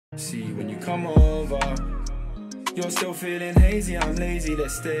See when you come over, you're still feeling hazy, I'm lazy,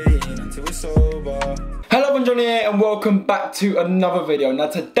 let's stay in until we're sober. Hello, I'm Johnny here and welcome back to another video. Now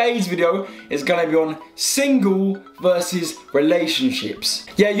today's video is going to be on single versus relationships.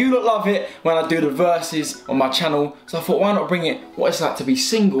 Yeah, you lot love it when I do the verses on my channel, so I thought why not bring it what it's like to be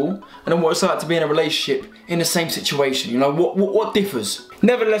single and then what it's like to be in a relationship in the same situation, you know, what differs.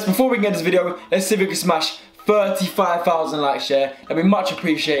 Nevertheless, before we get into this video, let's see if we can smash 35,000 likes, share. That'd be much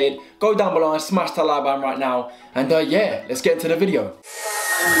appreciated. Go down below and smash that like button right now. And yeah, let's get into the video.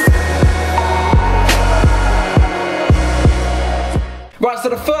 Right, so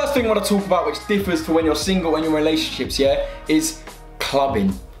the first thing I want to talk about, which differs to when you're single and your relationships, yeah, is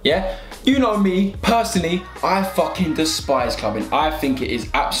clubbing, yeah? You know me, personally, I fucking despise clubbing. I think it is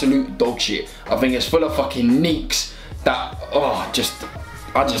absolute dog shit. I think it's full of fucking neeks that,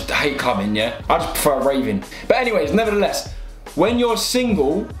 I just hate clubbing, yeah? I just prefer raving. But anyways, nevertheless, when you're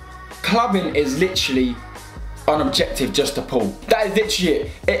single, clubbing is literally an objective just to pull. That is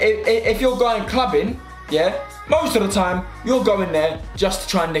literally it. If you're going clubbing, yeah, most of the time, you're going there just to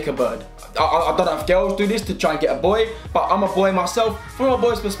try and nick a bird. I don't know if girls do this to try and get a boy, but I'm a boy myself. From a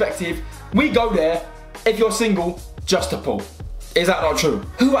boy's perspective, we go there, if you're single, just to pull. Is that not true?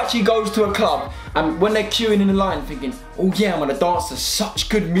 Who actually goes to a club and when they're queuing in the line thinking, oh yeah, I'm gonna dance to such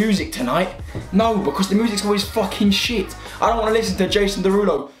good music tonight? No, because the music's always fucking shit. I don't wanna listen to Jason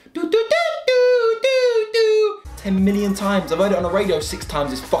Derulo. Do do do do do do 10 million times. I've heard it on the radio 6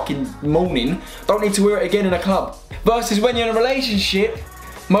 times this fucking morning. Don't need to hear it again in a club. Versus when you're in a relationship,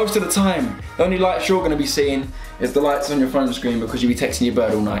 most of the time, the only lights you're gonna be seeing is the lights on your phone screen because you'll be texting your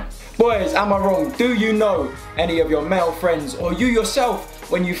bird all night. Boys, am I wrong? Do you know any of your male friends or you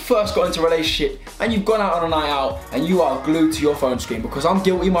yourself when you first got into a relationship and you've gone out on a night out and you are glued to your phone screen? Because I'm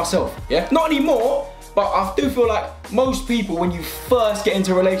guilty myself, yeah? Not anymore, but I do feel like most people when you first get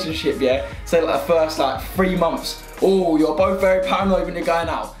into a relationship, yeah, say like the first like 3 months, oh, you're both very paranoid when you're going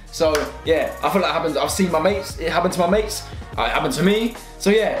out. So yeah, I feel like it happens. I've seen my mates, it happened to my mates, it happened to me. So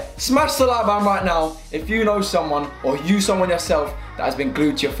yeah, smash the like button right now if you know someone or you someone yourself that has been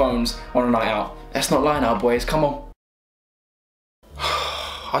glued to your phones on a night out. Let's not lie now, boys, come on.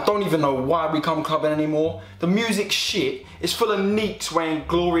 I don't even know why we come clubbing anymore. The music's shit, it's full of neeks wearing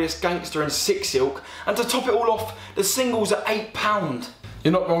Glorious Gangster and Sick Silk, and to top it all off, the singles are £8.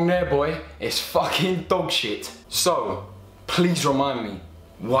 You're not wrong there, boy, it's fucking dog shit. So, please remind me,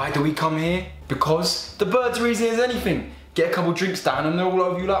 why do we come here? Because the birds are easy as anything. Get a couple drinks down and they're all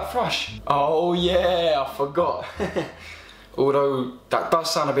over you like thrush. Oh yeah, I forgot. Although, that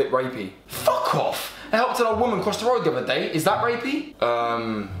does sound a bit rapey. Fuck off! I helped an old woman cross the road the other day. Is that rapey?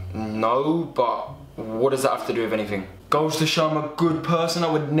 No, but what does that have to do with anything? Goes to show I'm a good person.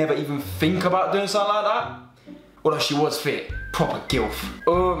 I would never even think about doing something like that. Although she was fit. Proper gilf.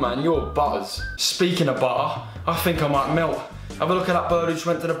 Oh man, you're buzz. Speaking of butter, I think I might melt. Have a look at that bird who just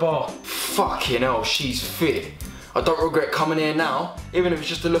went to the bar. Fucking hell, she's fit. I don't regret coming here now, even if it's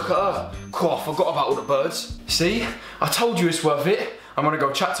just to look at her. Cool, I forgot about all the birds. See? I told you it's worth it. I'm gonna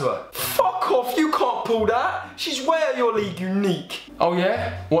go chat to her. Fuck off, you can't pull that. She's way out your league, unique. Oh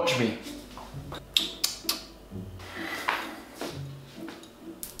yeah? Watch me.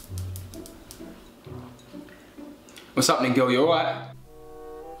 What's happening, girl? You alright?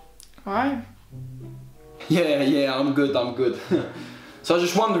 Alright. Yeah, I'm good. So I was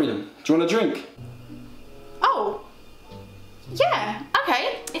just wondering, do you want a drink? Oh. Yeah,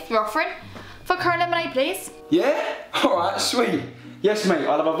 okay, if you're offering. Vodka and lemonade, please. Yeah? Alright, sweet. Yes, mate,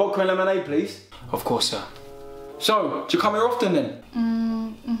 I'll have a vodka and lemonade, please. Of course, sir. So, do you come here often then?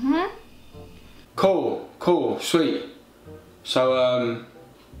 Mm-hmm. Cool, sweet. So,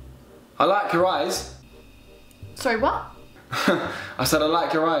 I like your eyes. Sorry, what? I said I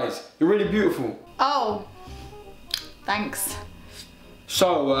like your eyes. You're really beautiful. Oh, thanks.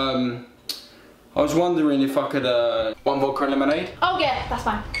 So, I was wondering if I could, one vodka and lemonade? Oh yeah, that's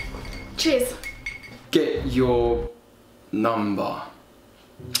fine. Cheers. Get your number.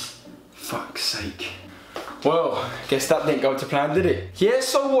 Fuck's sake. Well, guess that didn't go to plan, did it? Yeah,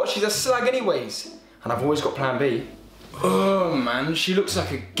 so what? She's a slag anyways. And I've always got plan B. Oh man, she looks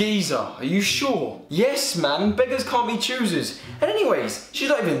like a geezer. Are you sure? Yes man, beggars can't be choosers. And anyways, she's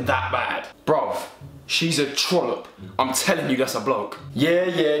not even that bad. Bruv, she's a trollop. I'm telling you that's a bloke.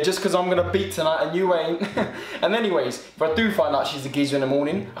 Yeah, just cause I'm gonna beat tonight and you ain't. And anyways, if I do find out she's a geezer in the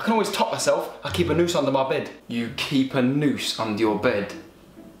morning, I can always top myself. I keep a noose under my bed. You keep a noose under your bed?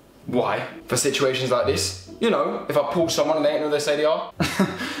 Why? For situations like this? You know, if I pull someone and they ain't who they say they are.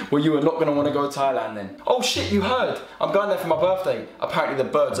 Well, you are not gonna wanna go to Thailand then. Oh shit, you heard. I'm going there for my birthday. Apparently the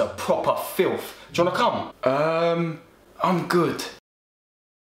birds are proper filth. Do you wanna come? I'm good.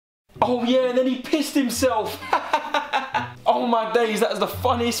 Oh yeah, and then he pissed himself. Oh my days, that was the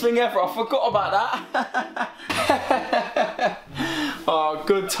funniest thing ever. I forgot about that. Oh,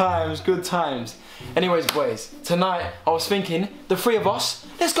 good times, good times. Anyways, boys, tonight I was thinking, the three of us,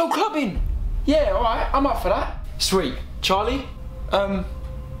 let's go clubbing. Yeah, alright, I'm up for that. Sweet. Charlie?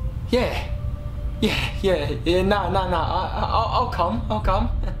 Yeah. I'll come.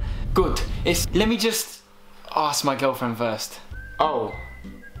 Good. Let me just ask my girlfriend first. Oh.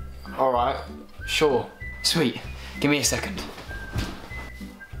 Alright. Sure. Sweet. Give me a second.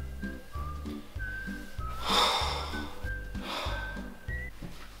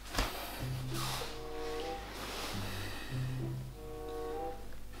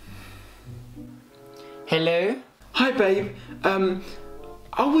 Hello? Hi, babe.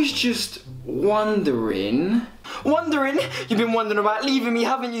 I was just wondering... Wondering? You've been wondering about leaving me,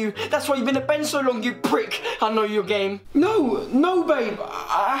 haven't you? That's why you've been at Ben so long, you prick. I know your game. No, babe.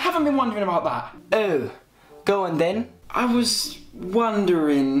 I haven't been wondering about that. Oh, go on then. I was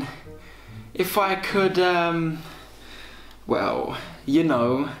wondering if I could, well, you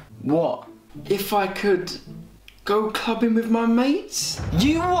know. What? If I could go clubbing with my mates.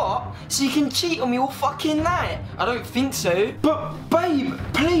 You what? So you can cheat on me all fucking night? I don't think so. But babe,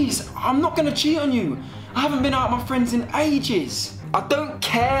 please, I'm not gonna cheat on you. I haven't been out with my friends in ages. I don't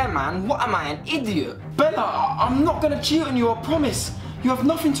care, man. What am I, an idiot? Bella, I'm not gonna cheat on you, I promise. You have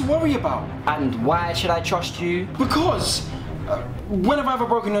nothing to worry about. And why should I trust you? Because, when have I ever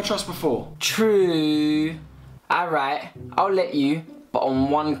broken your trust before? True. Alright, I'll let you, but on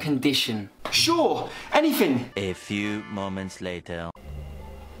one condition. Sure, anything. A few moments later.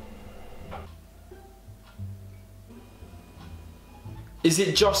 Is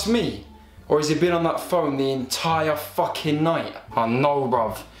it just me? Or has he been on that phone the entire fucking night? Oh no,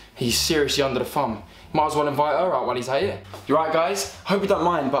 bruv. He's seriously under the thumb. Might as well invite her out while he's here. You right, guys? Hope you don't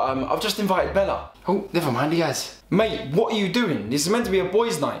mind, but I've just invited Bella. Oh, never mind, he has. Mate, what are you doing? This is meant to be a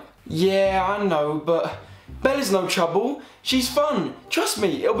boys' night. Yeah, I know, but Bella's no trouble. She's fun. Trust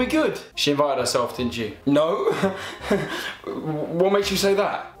me, it'll be good. She invited herself, didn't you? No. What makes you say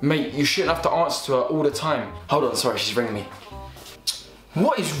that? Mate, you shouldn't have to answer to her all the time. Hold on, sorry, she's ringing me.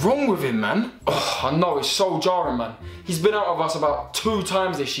 What is wrong with him, man? Oh, I know, it's so jarring, man. He's been out with us about 2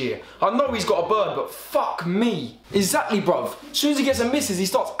 times this year. I know he's got a bird, but fuck me. Exactly, bruv. As soon as he gets a missus, he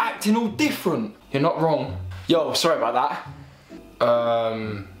starts acting all different. You're not wrong. Yo, sorry about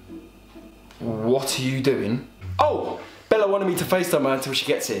that. What are you doing? Oh, Bella wanted me to FaceTime her until she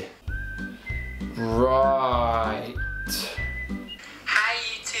gets here. Right. Hi,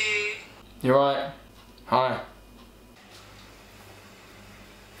 you two. You right? Hi.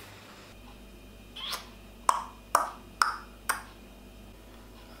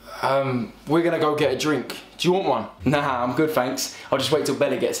 We're gonna go get a drink. Do you want one? Nah, I'm good, thanks. I'll just wait till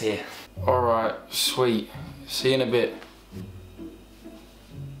Bella gets here. Alright, sweet. See you in a bit.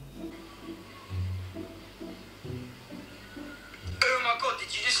 Oh my god, did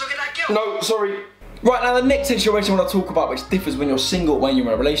you just look at that girl? No, sorry. Right, now the next situation I want to talk about, which differs when you're single when you're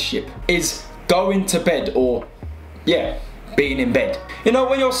in a relationship, is going to bed, or, yeah, being in bed. You know,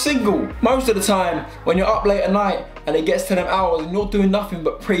 when you're single, most of the time, when you're up late at night and it gets to them hours and you're doing nothing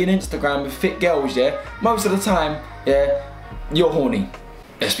but pre and Instagram with fit girls, yeah, most of the time, yeah, you're horny.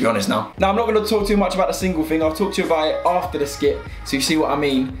 Let's be honest now. Now, I'm not going to talk too much about the single thing. I'll talk to you about it after the skit, so you see what I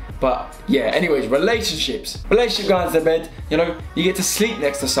mean. But yeah, anyways, relationships. Relationship going to bed, you know, you get to sleep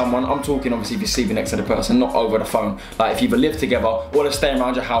next to someone. I'm talking obviously if you're sleeping next to the person, not over the phone. Like if you either live together or they're staying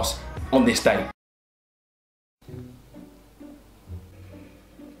around your house on this day.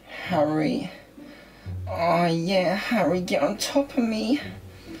 Harry. Oh yeah, Harry, get on top of me.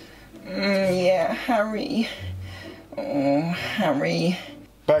 Yeah, Harry. Oh, Harry.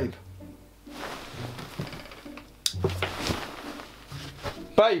 Babe.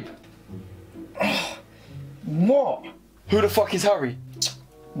 Babe. What? Who the fuck is Harry?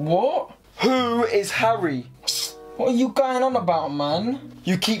 What? Who is Harry? What are you going on about, man?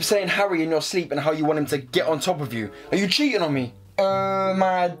 You keep saying Harry in your sleep and how you want him to get on top of you. Are you cheating on me? Oh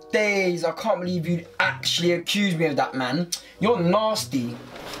my days, I can't believe you'd actually accuse me of that, man. You're nasty.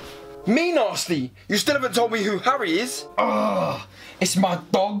 Me nasty? You still haven't told me who Harry is? Oh, it's my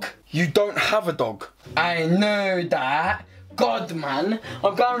dog. You don't have a dog. I know that. God, man.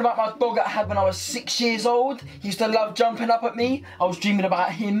 I'm going on about my dog I had when I was 6 years old. He used to love jumping up at me. I was dreaming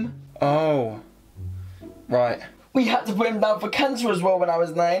about him. Oh. Right. We had to put him down for cancer as well when I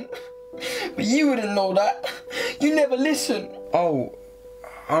was 9. But you wouldn't know that. You never listen. Oh,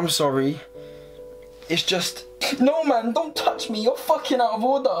 I'm sorry. It's just... No, man, don't touch me. You're fucking out of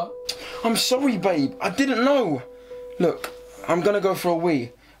order. I'm sorry, babe. I didn't know. Look, I'm gonna go for a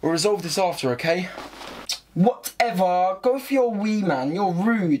wee. We'll resolve this after, okay? Whatever. Go for your wee, man. You're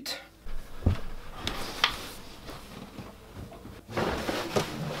rude.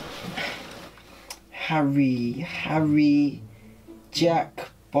 Harry, Jack,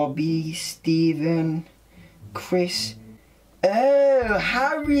 Bobby, Stephen, Chris. Oh,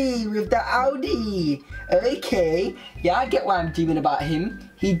 Harry with the Audi. Okay. Yeah, I get why I'm dreaming about him.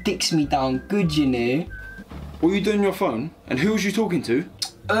 He dicks me down good, you know. What are you doing on your phone? And who was you talking to?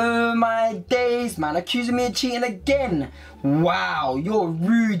 Oh my days, man. Accusing me of cheating again. Wow, you're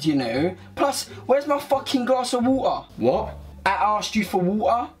rude, you know. Plus, where's my fucking glass of water? What? I asked you for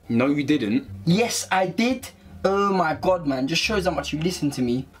water. No, you didn't. Yes, I did. Oh my god, man. Just shows how much you listen to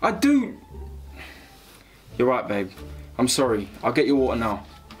me. I do. You're right, babe. I'm sorry. I'll get your water now.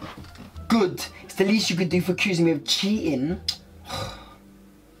 Good. It's the least you could do for accusing me of cheating.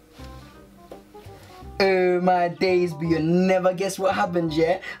 Oh my days, but you'll never guess what happened,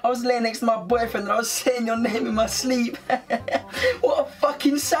 yeah? I was laying next to my boyfriend and I was saying your name in my sleep. What a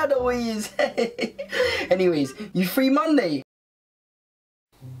fucking shadow he is. Anyways, you free Monday?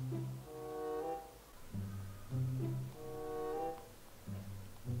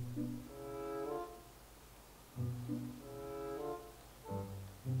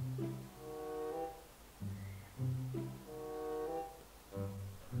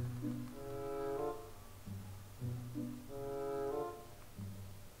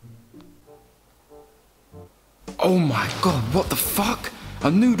 Oh my god, what the fuck? A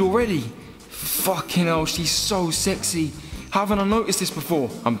nude already? Fucking hell, she's so sexy. Haven't I noticed this before?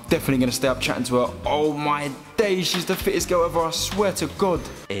 I'm definitely gonna stay up chatting to her. Oh my days, she's the fittest girl ever, I swear to God.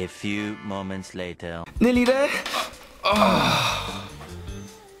 A few moments later. Nearly there?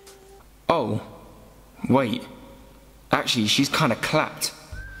 Oh, wait. Actually, she's kinda clapped.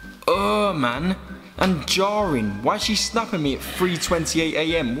 Man. And jarring. Why is she snapping me at 3:28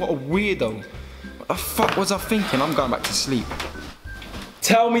 AM? What a weirdo. What the fuck was I thinking? I'm going back to sleep.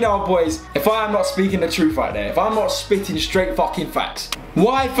 Tell me now, boys, if I am not speaking the truth right there, if I'm not spitting straight fucking facts,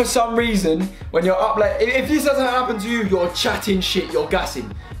 why for some reason, when you're up late, if this doesn't happen to you, you're chatting shit, you're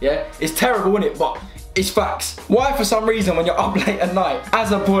gassing, yeah? It's terrible, isn't it? But it's facts. Why for some reason, when you're up late at night,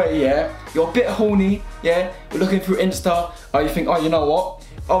 as a boy, yeah, you're a bit horny, yeah, you're looking through Insta, or you think, oh, you know what?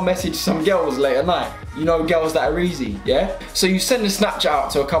 I'll message some girls late at night. You know, girls that are easy, yeah? So you send a Snapchat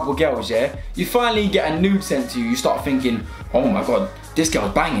out to a couple girls, yeah? You finally get a nude sent to you. You start thinking, oh my god, this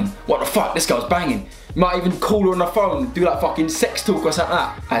girl's banging. What the fuck, this girl's banging. You might even call her on the phone, do like fucking sex talk or something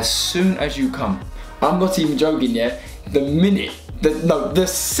like that. As soon as you come, I'm not even joking, yeah? The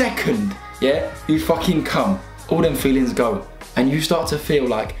second, yeah, you fucking come, all them feelings go. And you start to feel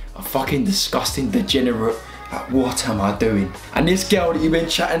like a fucking disgusting degenerate. Like, what am I doing? And this girl that you've been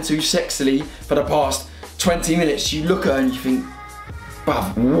chatting to sexily for the past 20 minutes, you look at her and you think,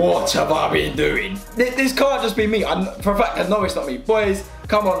 bruv, what have I been doing? This can't just be me. For a fact, I know it's not me. Boys,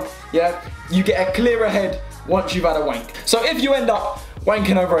 come on, yeah? You get a clearer head once you've had a wank. So if you end up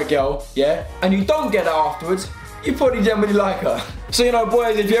wanking over a girl, yeah, and you don't get her afterwards, you probably generally like her. So, you know,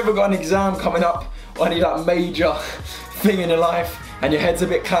 boys, if you ever got an exam coming up or any like major thing in your life and your head's a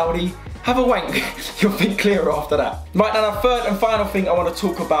bit cloudy, have a wank. You'll think clearer after that. Right, now the third and final thing I want to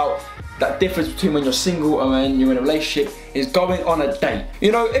talk about that difference between when you're single and when you're in a relationship is going on a date.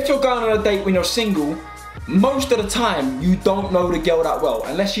 You know, if you're going on a date when you're single, most of the time you don't know the girl that well,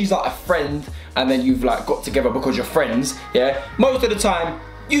 unless she's like a friend and then you've like got together because you're friends, yeah? Most of the time,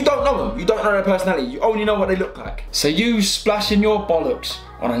 you don't know them, you don't know their personality, you only know what they look like. So you splashing your bollocks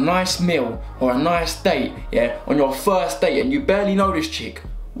on a nice meal or a nice date, yeah, on your first date and you barely know this chick,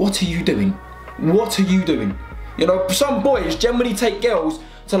 what are you doing? What are you doing? You know, some boys generally take girls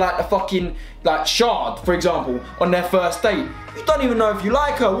to like the fucking, like Shard, for example, on their first date. You don't even know if you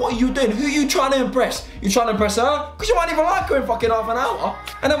like her. What are you doing? Who are you trying to impress? You trying to impress her? Because you might even like her in fucking half an hour.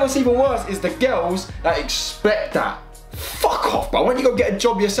 And then what's even worse is the girls that expect that. Fuck off, bro. Why don't you go get a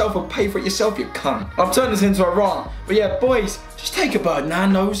job yourself and pay for it yourself, you cunt? I've turned this into a rant. But yeah, boys, just take a bird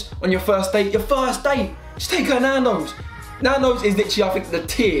Nando's on your first date. Your first date. Just take her Nando's. Nando's is literally, I think, the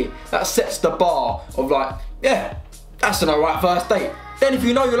tier that sets the bar of like, yeah, that's an alright first date. Then if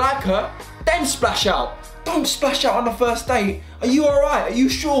you know you like her, then splash out. Don't splash out on the first date. Are you alright? Are you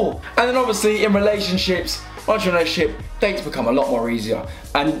sure? And then obviously in relationships, once you're in a relationship, dates become a lot more easier.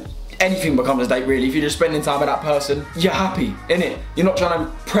 And anything becomes a date really. If you're just spending time with that person, you're happy, innit? You're not trying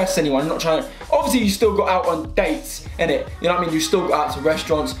to impress anyone, you're not trying to... Obviously you still go out on dates, innit? You know what I mean? You still go out to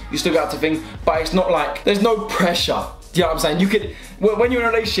restaurants, you still go out to things, but it's not like, there's no pressure. Do you know what I'm saying? You could, when you're in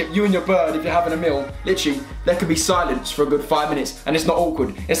a relationship, you and your bird, if you're having a meal, literally, there could be silence for a good 5 minutes and it's not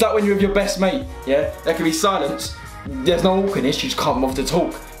awkward. It's like when you're with your best mate, yeah? There could be silence, there's no awkwardness, you just can't move to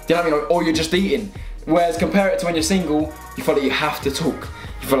talk. You know what I mean? Or you're just eating. Whereas compare it to when you're single, you feel like you have to talk.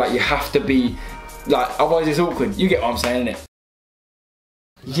 You feel like you have to be, like, otherwise it's awkward. You get what I'm saying, innit?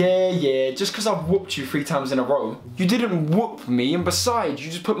 Yeah, just because I've whooped you 3 times in a row, you didn't whoop me, and besides, you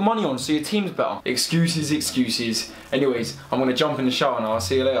just put money on so your team's better. Excuses. Anyways, I'm gonna jump in the shower now, I'll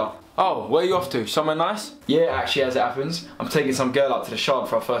see you later. Oh, where are you off to? Somewhere nice? Yeah, actually, as it happens, I'm taking some girl out to the Shard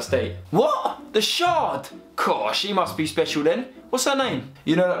for our first date. What? The Shard? Gosh, she must be special then. What's her name?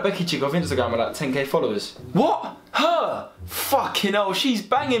 You know that Becky chick off Instagram with like 10k followers? What? Her? Fucking hell, she's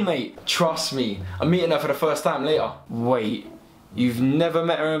banging, mate. Trust me, I'm meeting her for the first time later. Wait. You've never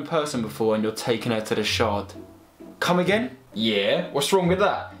met her in person before and you're taking her to the Shard. Come again? Yeah, what's wrong with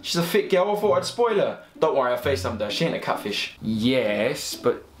that? She's a fit girl, I thought I'd spoil her. Don't worry, I FaceTimed her, she ain't a catfish. Yes,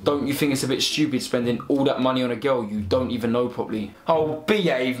 but don't you think it's a bit stupid spending all that money on a girl you don't even know properly? Oh,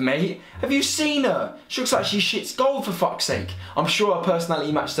 behave, mate. Have you seen her? She looks like she shits gold, for fuck's sake. I'm sure her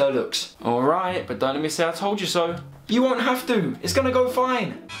personality matched her looks. Alright, but don't let me say I told you so. You won't have to, it's gonna go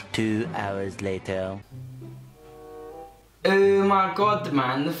fine. 2 hours later. Oh my god,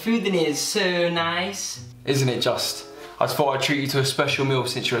 man, the food in here is so nice. Isn't it just? I just thought I'd treat you to a special meal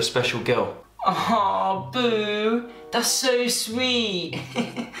since you're a special girl. Oh, boo, that's so sweet.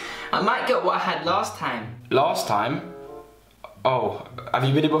 I might get what I had last time. Last time? Oh, have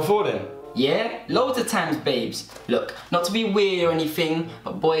you been here before then? Yeah, loads of times, babes. Look, not to be weird or anything,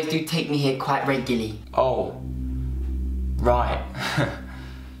 but boys do take me here quite regularly. Oh, right.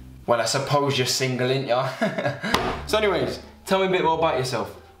 Well, I suppose you're single, ain't ya? So anyways, tell me a bit more about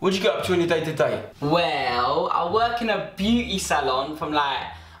yourself. What'd you get up to in your day to day? Well, I work in a beauty salon from like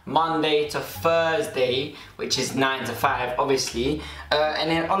Monday to Thursday, which is 9 to 5, obviously. And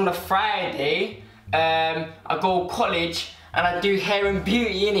then on the Friday, I go to college and I do hair and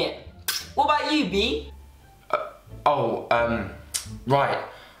beauty, innit? What about you, B? Right.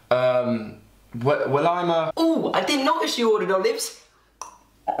 Well, I'm a... Ooh, I didn't notice you ordered olives.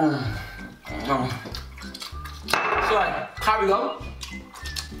 Sorry, carry on.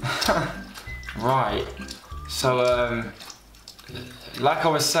 Right. So, like I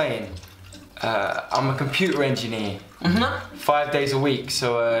was saying, I'm a computer engineer. 5 days a week,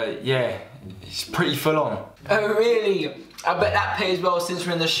 so yeah, it's pretty full on. Oh really? I bet that pays well since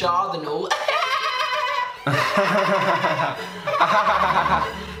we're in the Shard and all.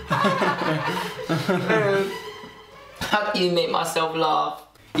 How do you make myself laugh?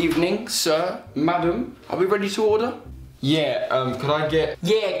 Evening, sir, madam, are we ready to order? Yeah, could I get...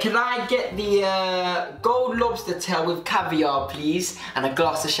 Yeah, can I get the gold lobster tail with caviar, please? And a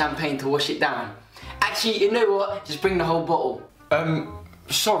glass of champagne to wash it down. Actually, you know what? Just bring the whole bottle.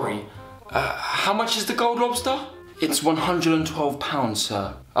 Sorry. How much is the gold lobster? It's £112,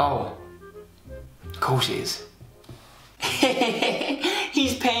 sir. Oh. Of course it is.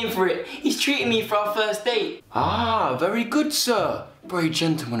 He's paying for it. He's treating me for our first date. Ah, very good, sir. Very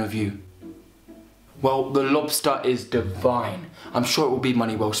gentleman of you. Well, the lobster is divine. I'm sure it will be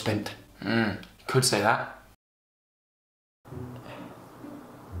money well spent. Could say that.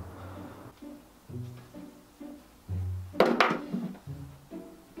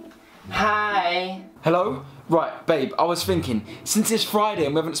 Hi. Hello? Right, babe, I was thinking, since it's Friday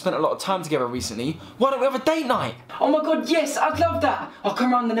and we haven't spent a lot of time together recently, why don't we have a date night? Oh my god, yes, I'd love that. I'll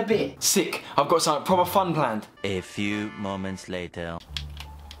come round in a bit. Sick, I've got something proper fun planned. A few moments later.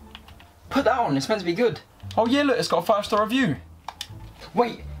 Put that on, it's meant to be good. Oh yeah, look, it's got a 5-star review.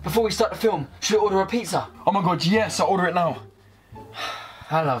 Wait, before we start the film, should we order a pizza? Oh my god, yes, I'll order it now.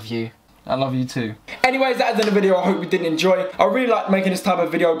 I love you. I love you too. Anyways, that is the video. I hope you did enjoy. I really like making this type of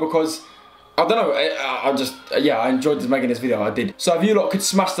video because, I don't know, I enjoyed making this video, I did. So if you lot could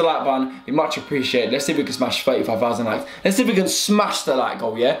smash the like button, it'd be much appreciated. Let's see if we can smash 35,000 likes. Let's see if we can smash the like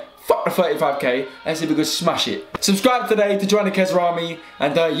goal, yeah? Fuck the 35k, let's see if we can smash it. Subscribe today to join the Kez Army,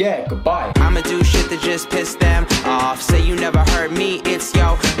 and yeah, goodbye. I'ma do shit to just piss them off. Say you never heard me, it's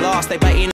yo lost, they biting.